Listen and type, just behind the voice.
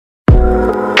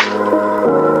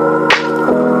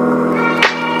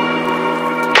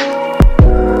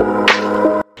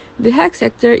The health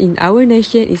sector in our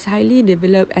nation is highly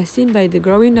developed as seen by the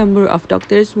growing number of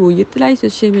doctors who utilize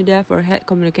social media for health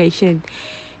communication.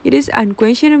 It is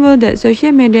unquestionable that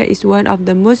social media is one of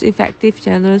the most effective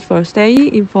channels for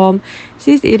staying informed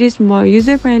since it is more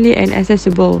user-friendly and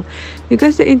accessible.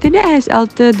 Because the internet has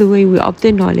altered the way we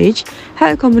obtain knowledge,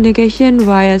 health communication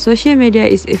via social media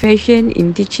is efficient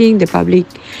in teaching the public.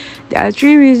 There are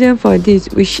three reasons for this,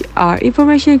 which are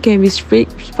information can be spread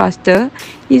faster,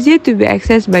 easier to be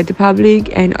accessed by the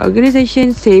public, and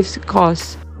organization saves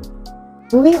costs.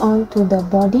 Moving on to the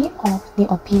body of the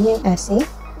opinion essay.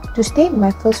 To state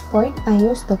my first point, I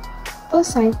use the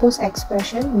first signpost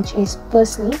expression, which is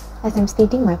firstly, as I'm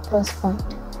stating my first point.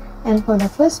 And for the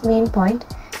first main point,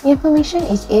 information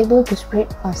is able to spread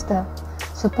faster.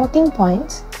 Supporting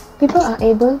points, people are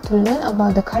able to learn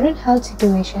about the current health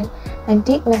situation and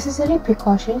take necessary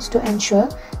precautions to ensure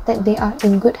that they are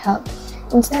in good health.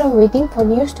 Instead of waiting for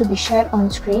news to be shared on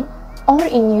screen or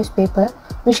in newspaper,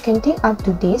 which can take up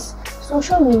to days,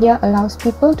 social media allows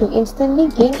people to instantly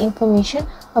gain information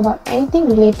about anything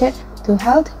related to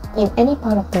health in any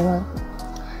part of the world.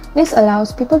 This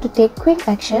allows people to take quick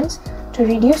actions to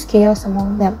reduce chaos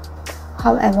among them.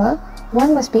 However,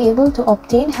 one must be able to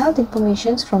obtain health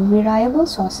information from reliable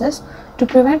sources to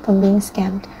prevent from being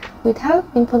scammed. With health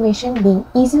information being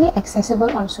easily accessible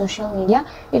on social media,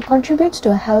 it contributes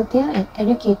to a healthier and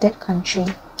educated country.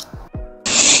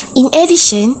 In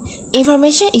addition,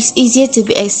 information is easier to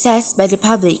be accessed by the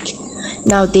public.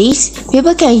 Nowadays,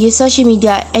 people can use social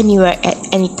media anywhere at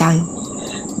any time.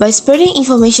 By spreading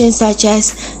information such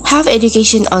as health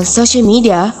education on social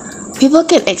media, people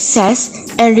can access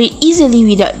and read easily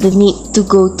without the need to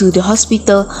go to the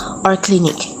hospital or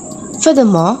clinic.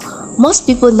 Furthermore, most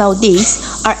people nowadays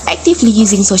are actively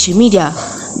using social media.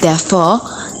 Therefore,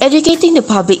 educating the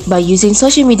public by using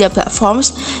social media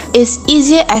platforms is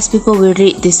easier as people will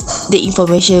read the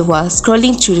information while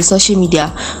scrolling through the social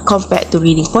media compared to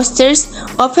reading posters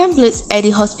or pamphlets at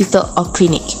the hospital or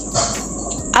clinic.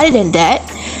 Other than that,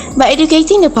 by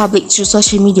educating the public through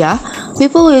social media,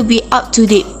 people will be up to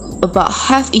date about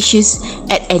health issues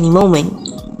at any moment.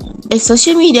 If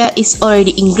social media is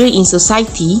already ingrained in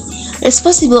society,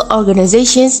 responsible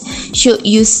organizations should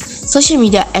use social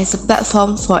media as a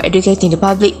platform for educating the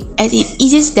public as it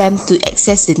eases them to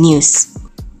access the news.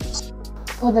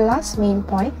 For the last main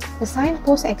point, the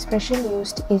signpost expression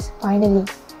used is finally.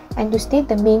 And to state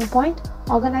the main point,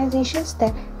 organizations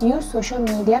that use social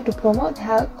media to promote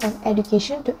health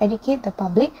education to educate the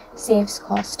public saves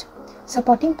cost.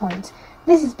 Supporting points.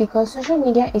 This is because social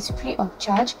media is free of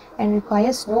charge and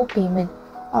requires no payment.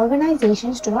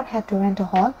 Organizations do not have to rent a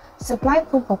hall, supply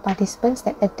food for participants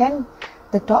that attend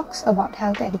the talks about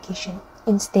health education.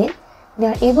 Instead, they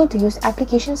are able to use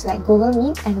applications like Google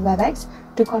Meet and WebEx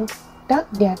to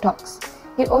conduct their talks.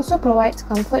 It also provides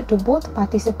comfort to both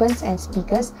participants and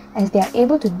speakers as they are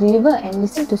able to deliver and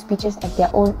listen to speeches at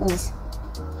their own ease.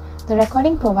 The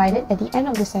recording provided at the end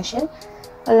of the session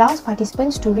allows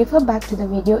participants to refer back to the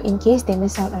video in case they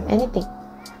miss out on anything.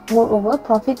 Moreover,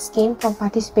 profits gained from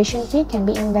participation fee can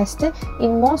be invested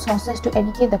in more sources to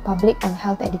educate the public on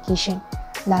health education.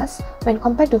 Thus, when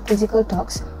compared to physical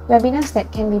talks, webinars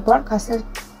that can be broadcasted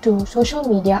to social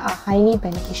media are highly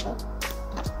beneficial.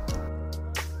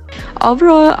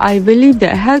 Overall, I believe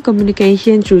that health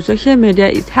communication through social media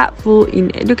is helpful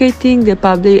in educating the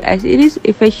public as it is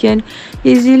efficient,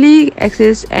 easily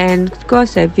accessed, and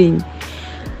cost-saving.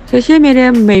 Social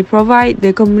media may provide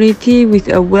the community with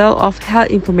a wealth of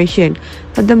health information.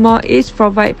 Furthermore, it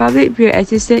provides public peer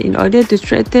assistance in order to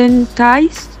strengthen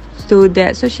ties so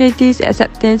that society's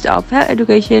acceptance of health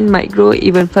education might grow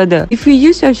even further. If we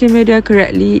use social media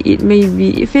correctly, it may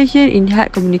be efficient in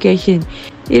health communication.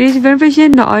 It is beneficial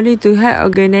not only to health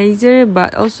organizers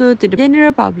but also to the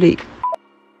general public.